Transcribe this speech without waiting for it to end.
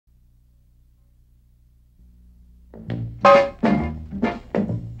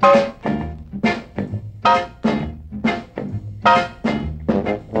From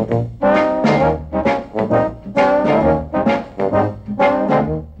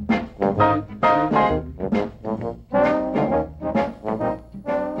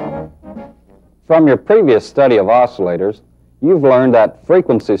your previous study of oscillators, you've learned that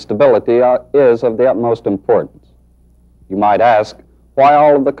frequency stability is of the utmost importance. You might ask, why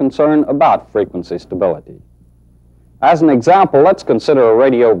all of the concern about frequency stability? As an example, let's consider a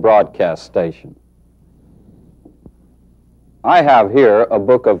radio broadcast station. I have here a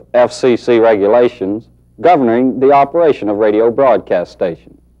book of FCC regulations governing the operation of radio broadcast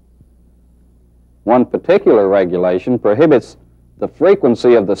stations. One particular regulation prohibits the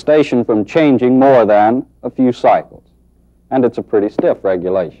frequency of the station from changing more than a few cycles, and it's a pretty stiff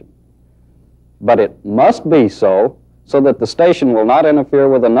regulation. But it must be so that the station will not interfere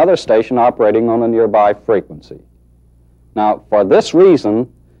with another station operating on a nearby frequency. Now, for this reason,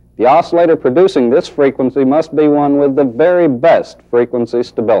 the oscillator producing this frequency must be one with the very best frequency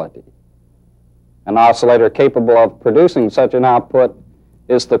stability. An oscillator capable of producing such an output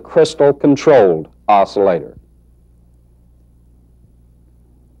is the crystal-controlled oscillator.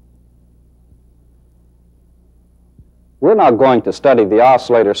 We're not going to study the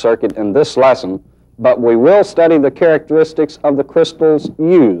oscillator circuit in this lesson, but we will study the characteristics of the crystals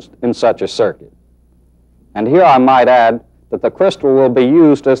used in such a circuit. And here I might add that the crystal will be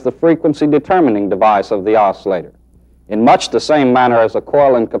used as the frequency determining device of the oscillator, in much the same manner as a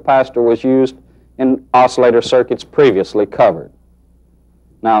coil and capacitor was used in oscillator circuits previously covered.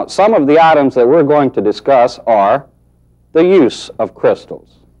 Now, some of the items that we're going to discuss are the use of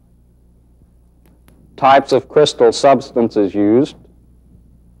crystals, types of crystal substances used,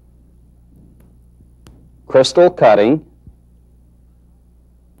 crystal cutting,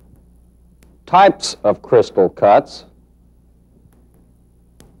 types of crystal cuts,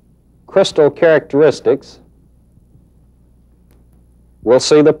 crystal characteristics. We'll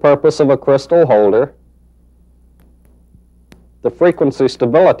see the purpose of a crystal holder, the frequency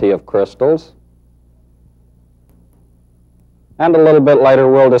stability of crystals, and a little bit later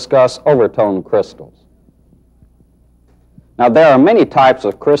we'll discuss overtone crystals. Now, there are many types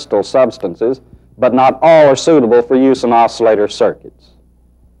of crystal substances, but not all are suitable for use in oscillator circuits.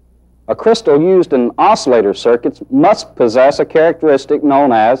 A crystal used in oscillator circuits must possess a characteristic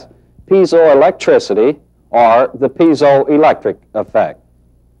known as piezoelectricity, or the piezoelectric effect.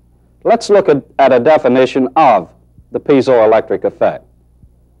 Let's look at a definition of the piezoelectric effect.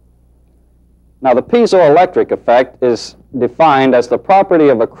 Now, the piezoelectric effect is defined as the property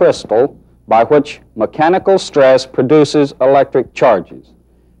of a crystal by which mechanical stress produces electric charges,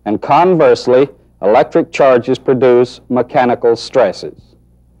 and conversely, electric charges produce mechanical stresses.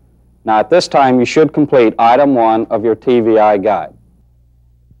 Now, at this time, you should complete item 1 of your TVI guide.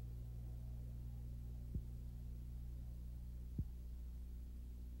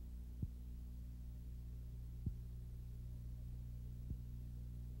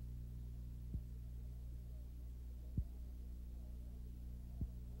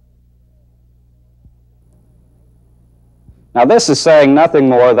 Now, this is saying nothing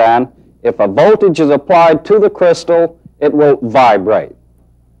more than if a voltage is applied to the crystal, it will vibrate.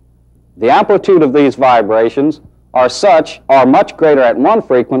 The amplitude of these vibrations are much greater at one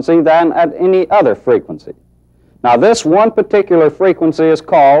frequency than at any other frequency. Now, this one particular frequency is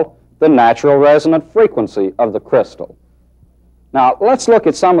called the natural resonant frequency of the crystal. Now, let's look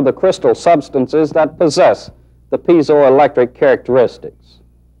at some of the crystal substances that possess the piezoelectric characteristics.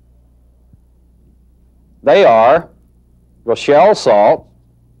 They are Rochelle salt,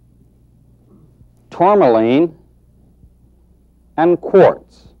 tourmaline, and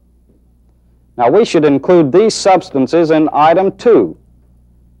quartz. Now, we should include these substances in item 2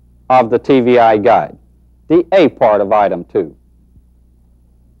 of the TVI guide, the A part of item 2.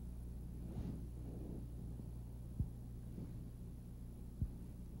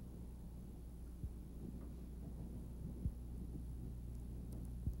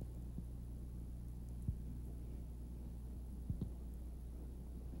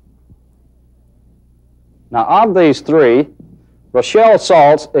 Now, of these three, Rochelle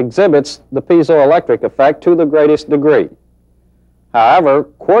salts exhibits the piezoelectric effect to the greatest degree. However,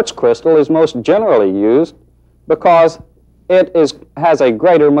 quartz crystal is most generally used because it has a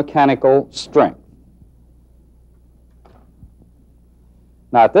greater mechanical strength.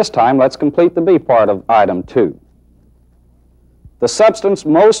 Now, at this time, let's complete the B part of item 2. The substance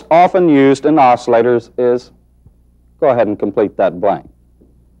most often used in oscillators is, go ahead and complete that blank.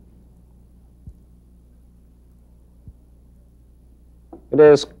 It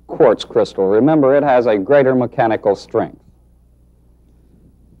is quartz crystal. Remember, it has a greater mechanical strength.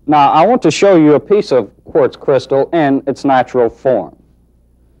 Now, I want to show you a piece of quartz crystal in its natural form.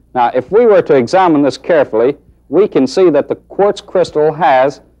 Now, if we were to examine this carefully, we can see that the quartz crystal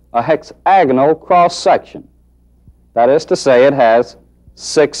has a hexagonal cross-section. That is to say, it has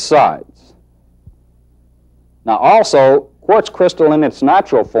 6 sides. Now, also, quartz crystal in its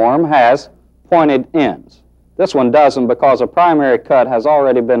natural form has pointed ends. This one doesn't because a primary cut has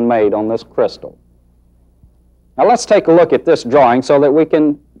already been made on this crystal. Now, let's take a look at this drawing so that we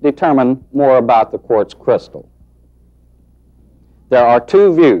can determine more about the quartz crystal. There are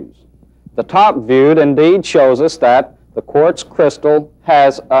 2 views. The top view indeed shows us that the quartz crystal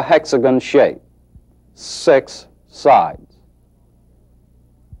has a hexagon shape, 6 sides.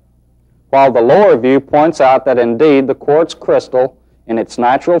 While the lower view points out that indeed the quartz crystal in its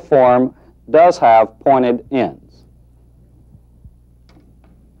natural form does have pointed ends.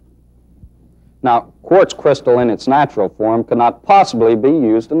 Now, quartz crystal in its natural form cannot possibly be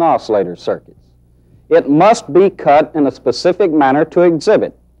used in oscillator circuits. It must be cut in a specific manner to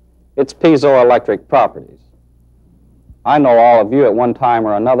exhibit its piezoelectric properties. I know all of you at one time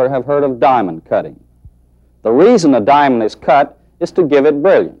or another have heard of diamond cutting. The reason a diamond is cut is to give it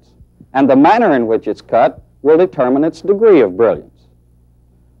brilliance, and the manner in which it's cut will determine its degree of brilliance.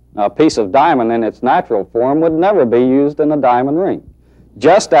 Now, a piece of diamond in its natural form would never be used in a diamond ring,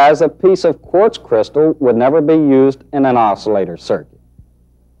 just as a piece of quartz crystal would never be used in an oscillator circuit.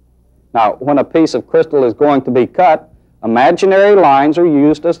 Now, when a piece of crystal is going to be cut, imaginary lines are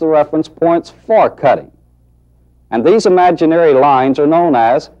used as the reference points for cutting. And these imaginary lines are known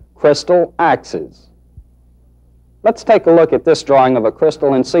as crystal axes. Let's take a look at this drawing of a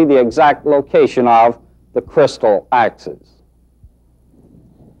crystal and see the exact location of the crystal axes.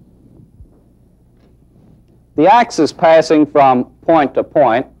 The axis passing from point to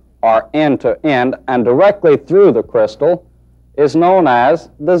point, or end to end, and directly through the crystal is known as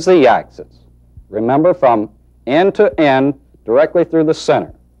the z-axis. Remember, from end to end, directly through the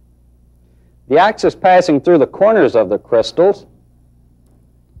center. The axis passing through the corners of the crystals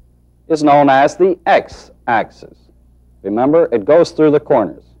is known as the x-axis. Remember, it goes through the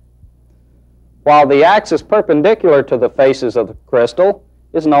corners. While the axis perpendicular to the faces of the crystal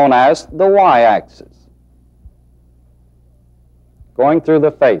is known as the y-axis, going through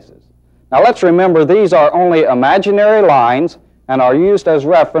the faces. Now, let's remember these are only imaginary lines and are used as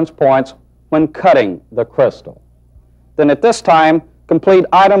reference points when cutting the crystal. Then at this time, complete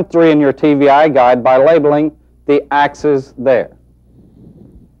item 3 in your TVI guide by labeling the axes there.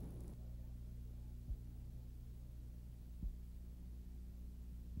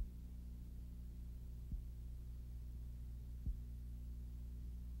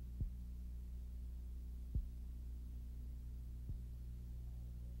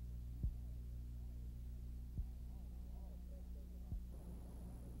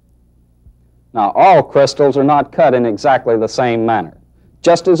 Now, all crystals are not cut in exactly the same manner,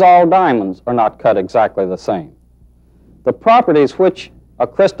 just as all diamonds are not cut exactly the same. The properties which a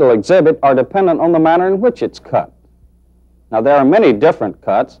crystal exhibits are dependent on the manner in which it's cut. Now, there are many different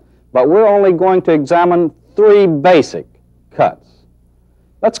cuts, but we're only going to examine 3 basic cuts.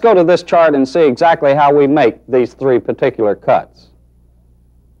 Let's go to this chart and see exactly how we make these 3 particular cuts.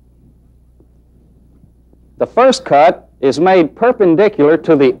 The first cut is made perpendicular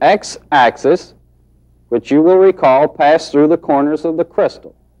to the x-axis, which you will recall passed through the corners of the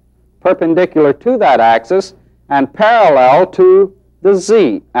crystal, perpendicular to that axis and parallel to the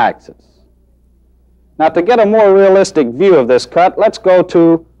z-axis. Now, to get a more realistic view of this cut, let's go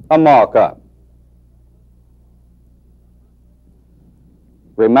to a mock-up.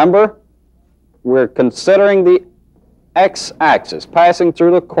 Remember, we're considering the x-axis passing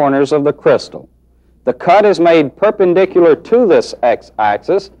through the corners of the crystal. The cut is made perpendicular to this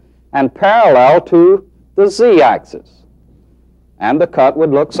x-axis and parallel to the z-axis. And the cut would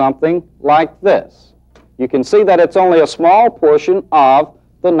look something like this. You can see that it's only a small portion of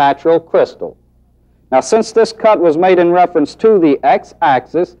the natural crystal. Now, since this cut was made in reference to the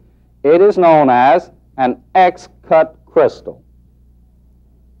x-axis, it is known as an x-cut crystal.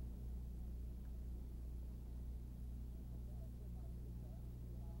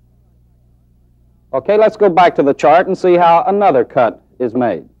 Okay, let's go back to the chart and see how another cut is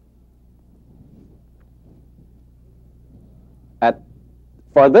made.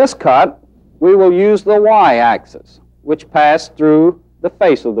 For this cut, we will use the y-axis, which passed through the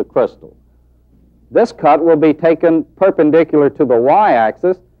face of the crystal. This cut will be taken perpendicular to the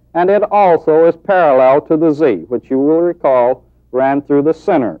y-axis, and it also is parallel to the z, which you will recall ran through the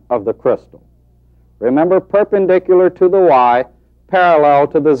center of the crystal. Remember, perpendicular to the y, parallel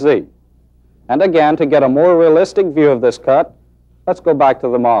to the z. And again, to get a more realistic view of this cut, Let's go back to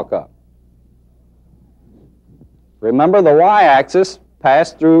the mock-up. Remember, the y-axis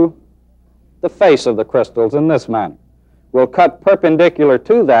passed through the face of the crystals in this manner. We'll cut perpendicular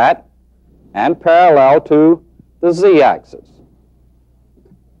to that and parallel to the z-axis.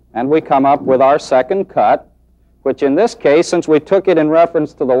 And we come up with our second cut, which in this case, since we took it in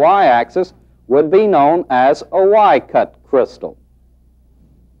reference to the y-axis, would be known as a y-cut crystal.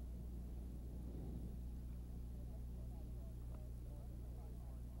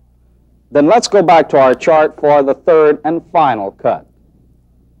 Then let's go back to our chart for the third and final cut.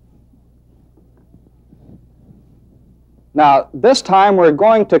 Now, this time we're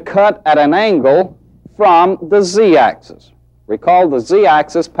going to cut at an angle from the z-axis. Recall, the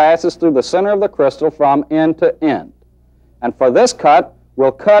z-axis passes through the center of the crystal from end to end. And for this cut,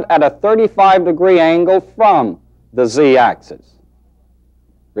 we'll cut at a 35-degree angle from the z-axis.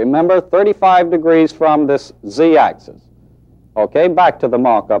 Remember, 35 degrees from this z-axis. Okay, back to the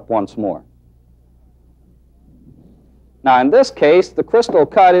mock-up once more. Now, in this case, the crystal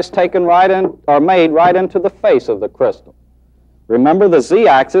cut is taken right in, or made right into the face of the crystal. Remember, the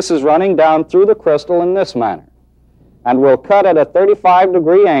z-axis is running down through the crystal in this manner. And we'll cut at a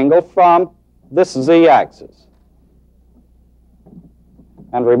 35-degree angle from this z-axis.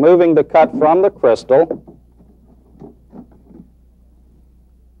 And removing the cut from the crystal,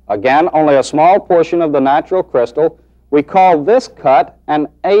 again, only a small portion of the natural crystal, we call this cut an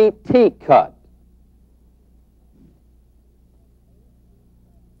AT cut.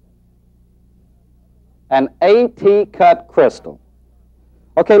 An AT cut crystal.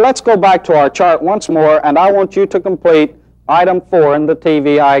 Okay, let's go back to our chart once more, and I want you to complete item 4 in the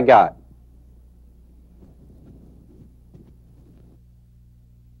TVI guide.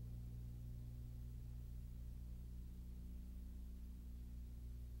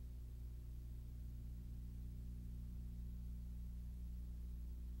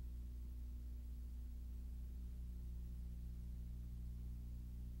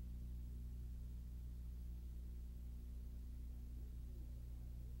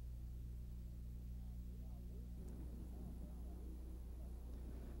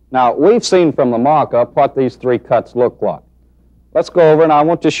 Now, we've seen from the mock-up what these three cuts look like. Let's go over, and I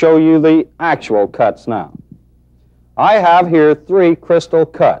want to show you the actual cuts now. I have here 3 crystal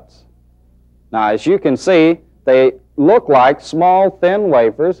cuts. Now, as you can see, they look like small, thin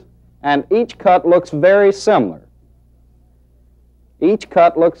wafers, and each cut looks very similar. Each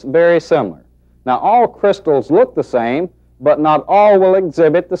cut looks very similar. Now, all crystals look the same, but not all will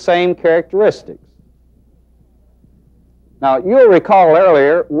exhibit the same characteristics. Now, you'll recall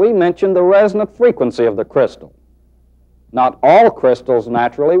earlier we mentioned the resonant frequency of the crystal. Not all crystals,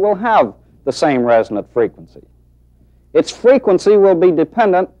 naturally, will have the same resonant frequency. Its frequency will be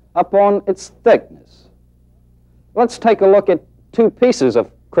dependent upon its thickness. Let's take a look at 2 pieces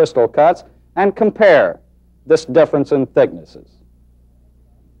of crystal cuts and compare this difference in thicknesses.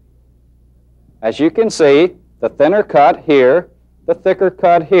 As you can see, the thinner cut here, the thicker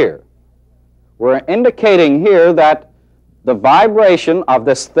cut here. We're indicating here that the vibration of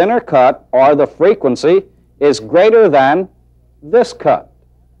this thinner cut, or the frequency, is greater than this cut.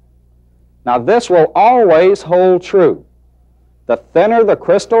 Now, this will always hold true. The thinner the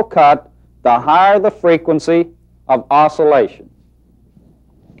crystal cut, the higher the frequency of oscillation.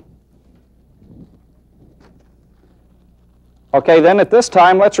 Okay, then at this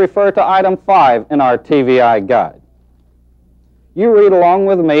time, let's refer to item 5 in our TVI guide. You read along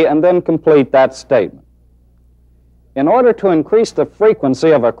with me and then complete that statement. In order to increase the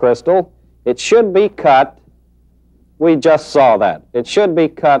frequency of a crystal, it should be cut, we just saw that, it should be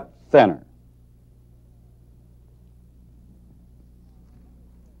cut thinner.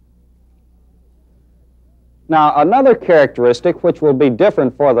 Now, another characteristic which will be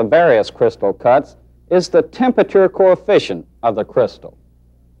different for the various crystal cuts is the temperature coefficient of the crystal.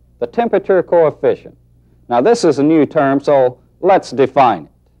 The temperature coefficient. Now, this is a new term, so let's define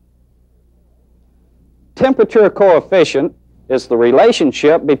it. Temperature coefficient is the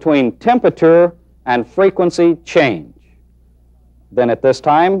relationship between temperature and frequency change. Then at this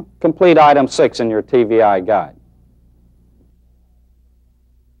time, complete item 6 in your TVI guide.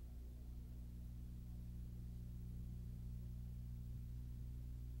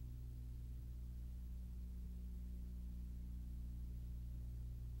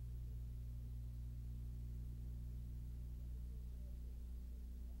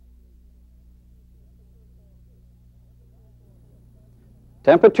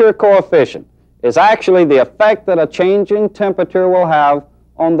 Temperature coefficient is actually the effect that a change in temperature will have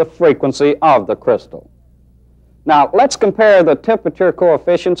on the frequency of the crystal. Now, let's compare the temperature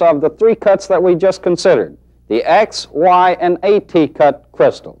coefficients of the 3 cuts that we just considered, the X, Y, and AT cut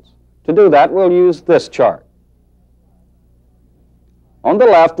crystals. To do that, we'll use this chart. On the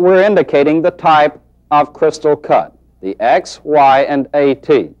left, we're indicating the type of crystal cut, the X, Y, and AT.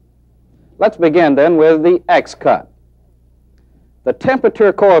 Let's begin then with the X cut. The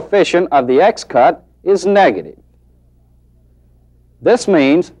temperature coefficient of the X cut is negative. This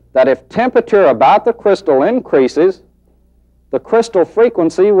means that if temperature about the crystal increases, the crystal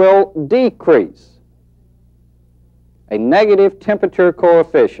frequency will decrease. A negative temperature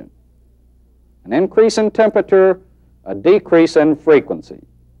coefficient. An increase in temperature, a decrease in frequency.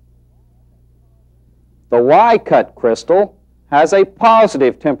 The Y-cut crystal has a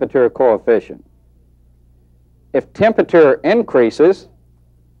positive temperature coefficient. If temperature increases,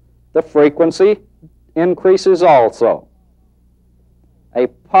 the frequency increases also. A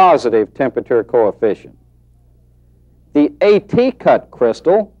positive temperature coefficient. The AT-cut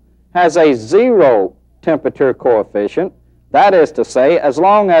crystal has a 0 temperature coefficient. That is to say, as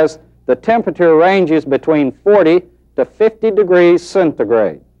long as the temperature ranges between 40 to 50 degrees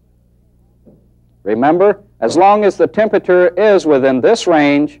centigrade. Remember, as long as the temperature is within this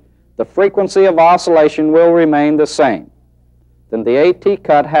range, the frequency of oscillation will remain the same. Then the AT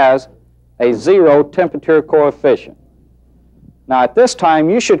cut has a 0 temperature coefficient. Now, at this time,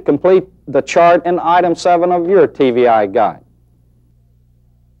 you should complete the chart in item 7 of your TVI guide.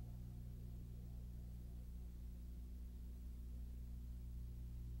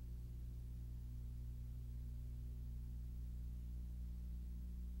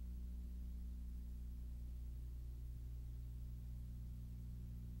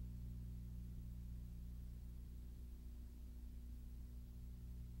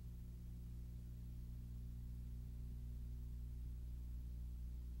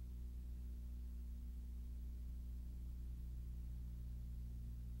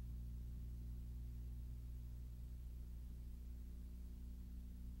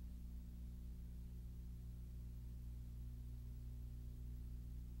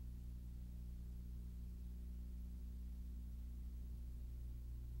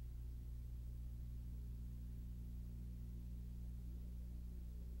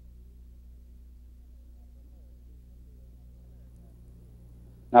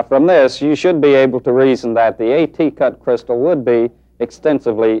 Now, from this, you should be able to reason that the AT-cut crystal would be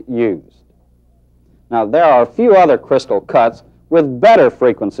extensively used. Now, there are a few other crystal cuts with better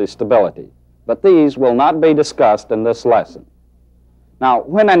frequency stability, but these will not be discussed in this lesson. Now,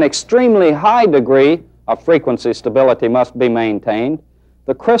 when an extremely high degree of frequency stability must be maintained,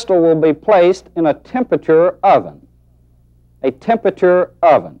 the crystal will be placed in a temperature oven. A temperature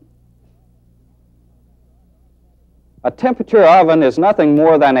oven. A temperature oven is nothing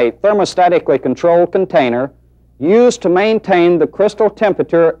more than a thermostatically controlled container used to maintain the crystal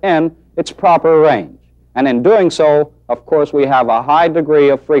temperature in its proper range. And in doing so, of course, we have a high degree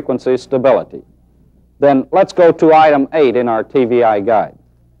of frequency stability. Then let's go to item 8 in our TVI guide.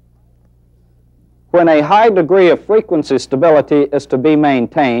 When a high degree of frequency stability is to be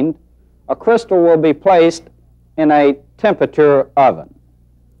maintained, a crystal will be placed in a temperature oven.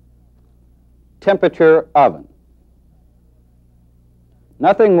 Temperature oven.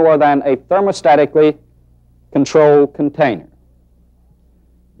 Nothing more than a thermostatically controlled container.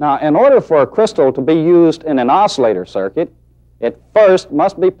 Now, in order for a crystal to be used in an oscillator circuit, it first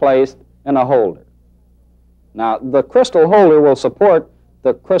must be placed in a holder. Now, the crystal holder will support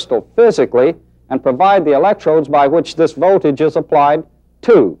the crystal physically and provide the electrodes by which this voltage is applied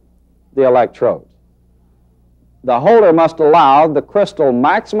to the electrodes. The holder must allow the crystal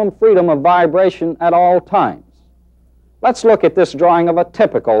maximum freedom of vibration at all times. Let's look at this drawing of a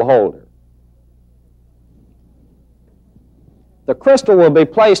typical holder. The crystal will be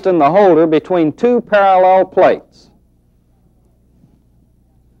placed in the holder between two parallel plates.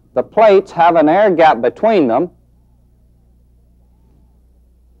 The plates have an air gap between them,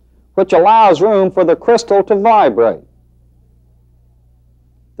 which allows room for the crystal to vibrate.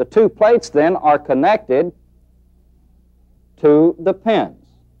 The two plates then are connected to the pins.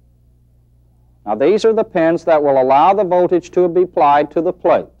 Now, these are the pins that will allow the voltage to be applied to the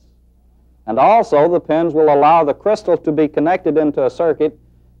plates. And also, the pins will allow the crystal to be connected into a circuit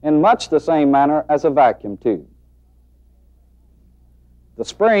in much the same manner as a vacuum tube. The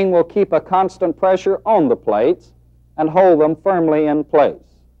spring will keep a constant pressure on the plates and hold them firmly in place.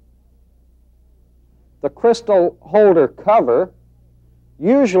 The crystal holder cover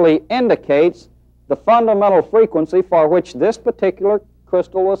usually indicates the fundamental frequency for which this particular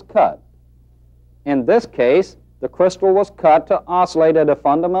crystal was cut. In this case, the crystal was cut to oscillate at a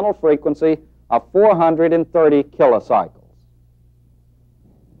fundamental frequency of 430 kilocycles.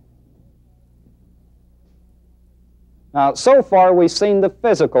 Now, so far we've seen the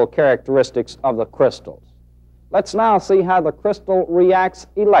physical characteristics of the crystals. Let's now see how the crystal reacts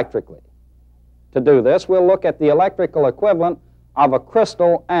electrically. To do this, we'll look at the electrical equivalent of a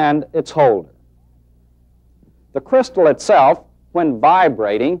crystal and its holder. The crystal itself, when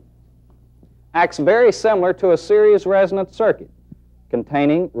vibrating, acts very similar to a series resonant circuit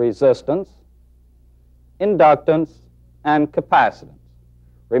containing resistance, inductance, and capacitance.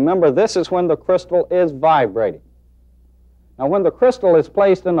 Remember, this is when the crystal is vibrating. Now, when the crystal is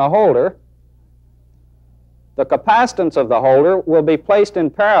placed in a holder, the capacitance of the holder will be placed in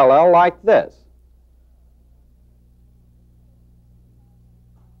parallel like this.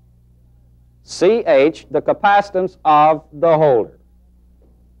 CH, the capacitance of the holder.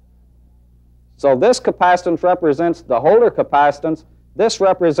 So this capacitance represents the holder capacitance. This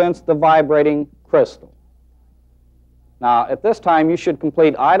represents the vibrating crystal. Now, at this time, you should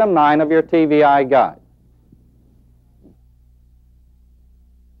complete item 9 of your TVI guide.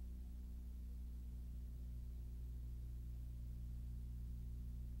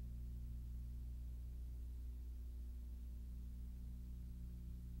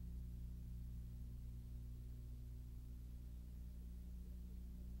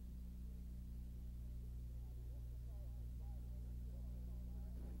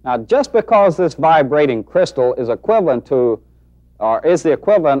 Now, just because this vibrating crystal is equivalent to, or is the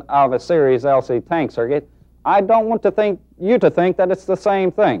equivalent of a series LC tank circuit, I don't want you to think that it's the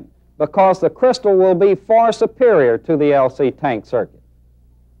same thing, because the crystal will be far superior to the LC tank circuit.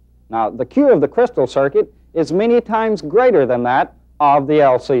 Now, the Q of the crystal circuit is many times greater than that of the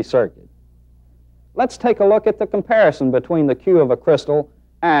LC circuit. Let's take a look at the comparison between the Q of a crystal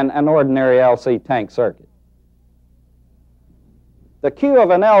and an ordinary LC tank circuit. The Q of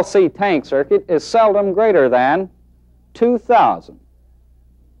an LC tank circuit is seldom greater than 2,000,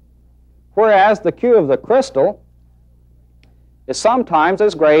 whereas the Q of the crystal is sometimes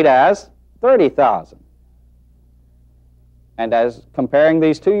as great as 30,000. And as comparing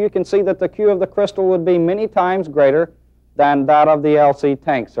these two, you can see that the Q of the crystal would be many times greater than that of the LC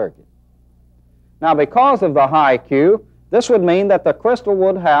tank circuit. Now, because of the high Q, this would mean that the crystal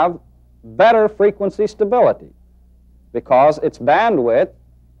would have better frequency stability, because its bandwidth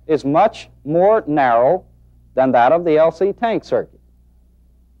is much more narrow than that of the LC tank circuit.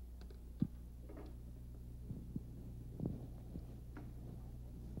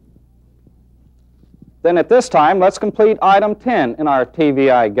 Then at this time, let's complete item 10 in our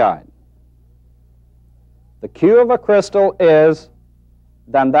TVI guide. The Q of a crystal is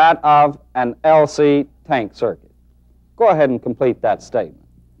than that of an LC tank circuit. Go ahead and complete that statement.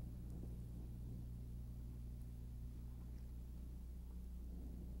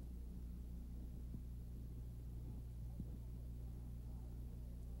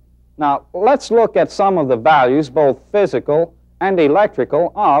 Now, let's look at some of the values, both physical and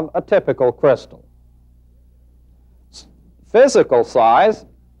electrical, of a typical crystal. Physical size,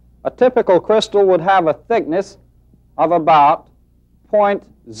 a typical crystal would have a thickness of about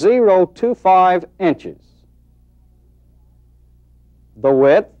 0.025 inches. The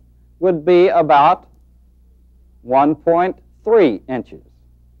width would be about 1.3 inches.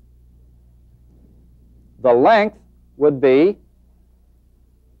 The length would be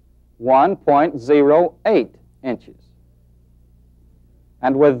 1.08 inches.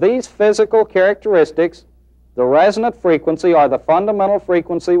 And with these physical characteristics, the resonant frequency, or the fundamental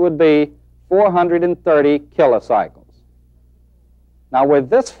frequency, would be 430 kilocycles. Now, with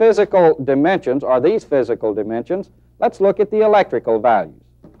this physical dimensions, or these physical dimensions, let's look at the electrical values.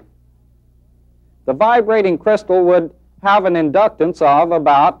 The vibrating crystal would have an inductance of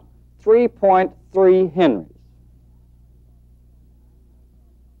about 3.3 henries,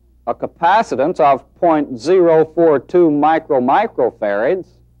 a capacitance of 0.042 microfarads.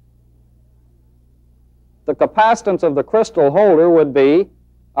 The capacitance of the crystal holder would be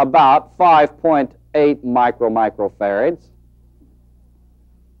about 5.8 microfarads.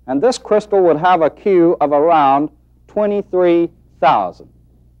 And this crystal would have a Q of around 23,000.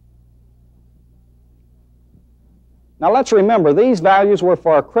 Now let's remember, these values were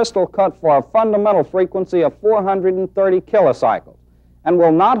for a crystal cut for a fundamental frequency of 430 kilocycles, and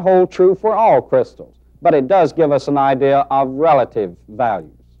will not hold true for all crystals, but it does give us an idea of relative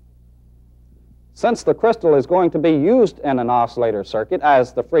values. Since the crystal is going to be used in an oscillator circuit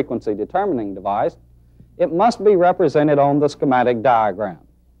as the frequency determining device, it must be represented on the schematic diagram.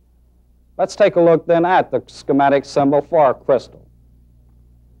 Let's take a look then at the schematic symbol for a crystal.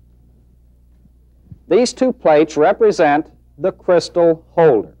 These two plates represent the crystal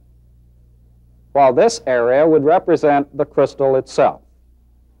holder, while this area would represent the crystal itself.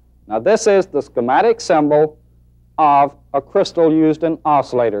 Now, this is the schematic symbol of a crystal used in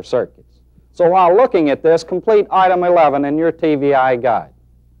oscillator circuits. So while looking at this, complete item 11 in your TVI guide.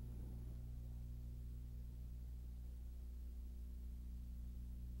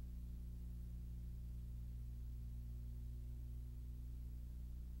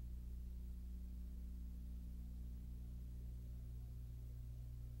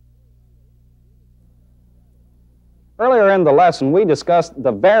 Earlier in the lesson, we discussed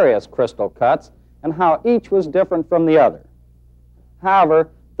the various crystal cuts and how each was different from the other. However,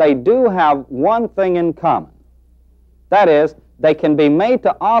 they do have one thing in common. That is, they can be made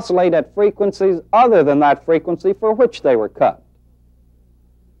to oscillate at frequencies other than that frequency for which they were cut.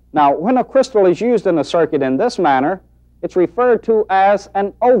 Now, when a crystal is used in a circuit in this manner, it's referred to as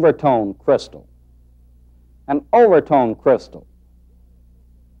an overtone crystal. An overtone crystal.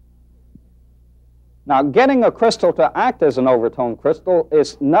 Now, getting a crystal to act as an overtone crystal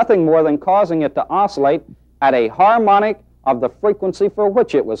is nothing more than causing it to oscillate at a harmonic of the frequency for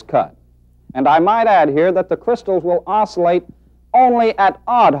which it was cut. And I might add here that the crystals will oscillate only at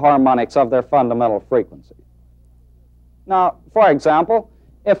odd harmonics of their fundamental frequency. Now, for example,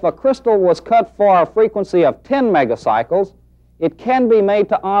 if a crystal was cut for a frequency of 10 megacycles, it can be made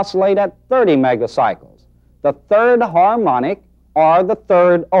to oscillate at 30 megacycles, the third harmonic or the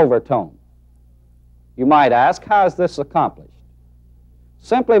third overtone. You might ask, how is this accomplished?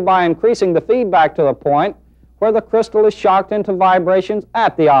 Simply by increasing the feedback to the point where the crystal is shocked into vibrations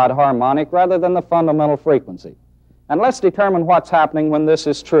at the odd harmonic rather than the fundamental frequency. And let's determine what's happening when this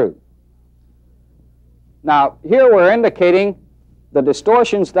is true. Now, here we're indicating the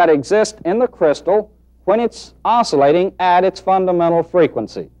distortions that exist in the crystal when it's oscillating at its fundamental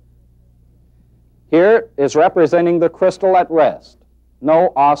frequency. Here is representing the crystal at rest,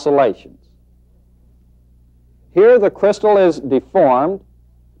 no oscillations. Here the crystal is deformed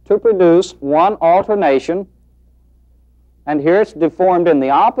to produce one alternation, and here it's deformed in the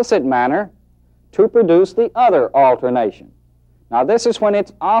opposite manner to produce the other alternation. Now this is when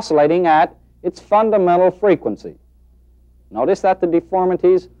it's oscillating at its fundamental frequency. Notice that the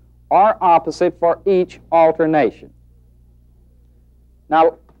deformities are opposite for each alternation.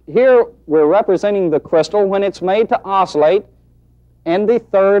 Now here we're representing the crystal when it's made to oscillate in the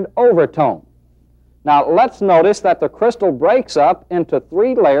third overtone. Now let's notice that the crystal breaks up into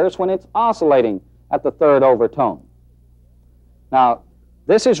 3 layers when it's oscillating at the third overtone. Now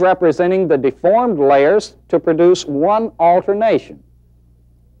this is representing the deformed layers to produce one alternation.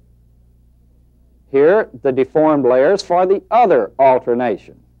 Here the deformed layers for the other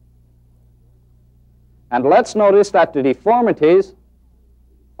alternation. And let's notice that the deformities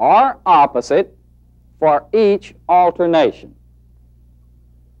are opposite for each alternation.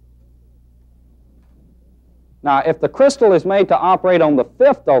 Now, if the crystal is made to operate on the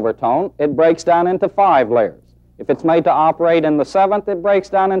 5th overtone, it breaks down into 5 layers. If it's made to operate in the 7th, it breaks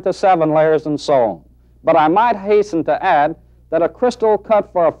down into 7 layers and so on. But I might hasten to add that a crystal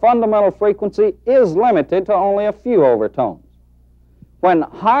cut for a fundamental frequency is limited to only a few overtones. When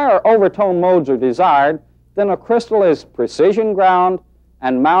higher overtone modes are desired, then a crystal is precision ground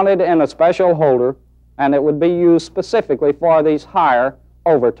and mounted in a special holder, and it would be used specifically for these higher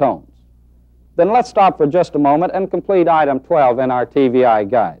overtones. Then let's stop for just a moment and complete item 12 in our TVI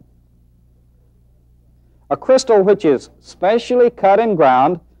guide. A crystal which is specially cut and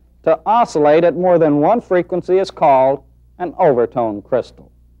ground to oscillate at more than one frequency is called an overtone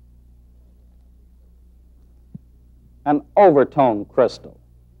crystal. An overtone crystal.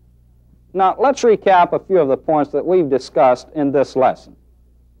 Now let's recap a few of the points that we've discussed in this lesson.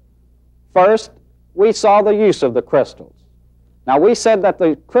 First, we saw the use of the crystals. Now, we said that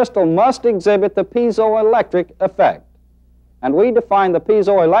the crystal must exhibit the piezoelectric effect. And we define the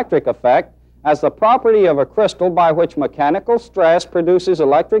piezoelectric effect as the property of a crystal by which mechanical stress produces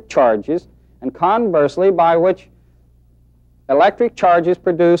electric charges, and conversely by which electric charges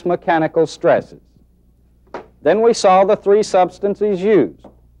produce mechanical stresses. Then we saw the 3 substances used: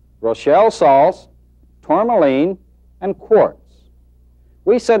 Rochelle salts, tourmaline, and quartz.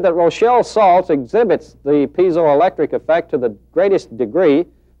 We said that Rochelle salts exhibits the piezoelectric effect to the greatest degree,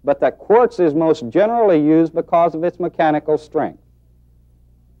 but that quartz is most generally used because of its mechanical strength.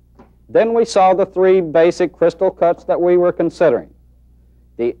 Then we saw the 3 basic crystal cuts that we were considering: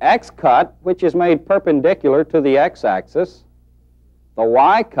 the X cut, which is made perpendicular to the x-axis, the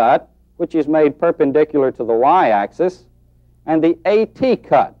Y cut, which is made perpendicular to the y-axis, and the AT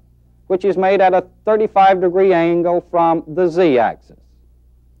cut, which is made at a 35-degree angle from the z-axis.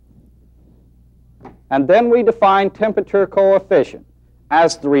 And then we define temperature coefficient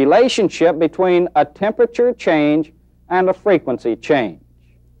as the relationship between a temperature change and a frequency change.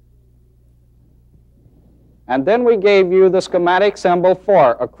 And then we gave you the schematic symbol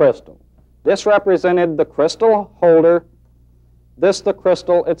for a crystal. This represented the crystal holder, this the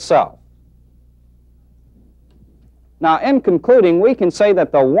crystal itself. Now, in concluding, we can say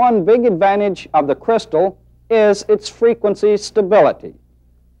that the one big advantage of the crystal is its frequency stability.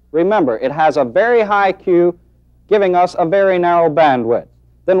 Remember, it has a very high Q, giving us a very narrow bandwidth.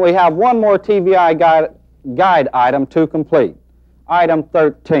 Then we have one more TVI guide item to complete. Item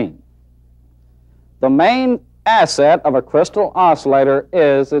 13. The main asset of a crystal oscillator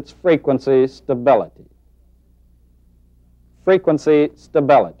is its frequency stability. Frequency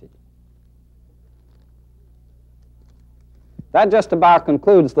stability. That just about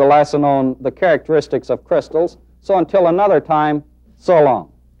concludes the lesson on the characteristics of crystals. So until another time, so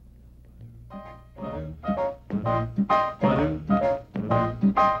long.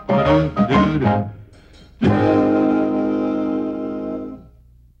 Do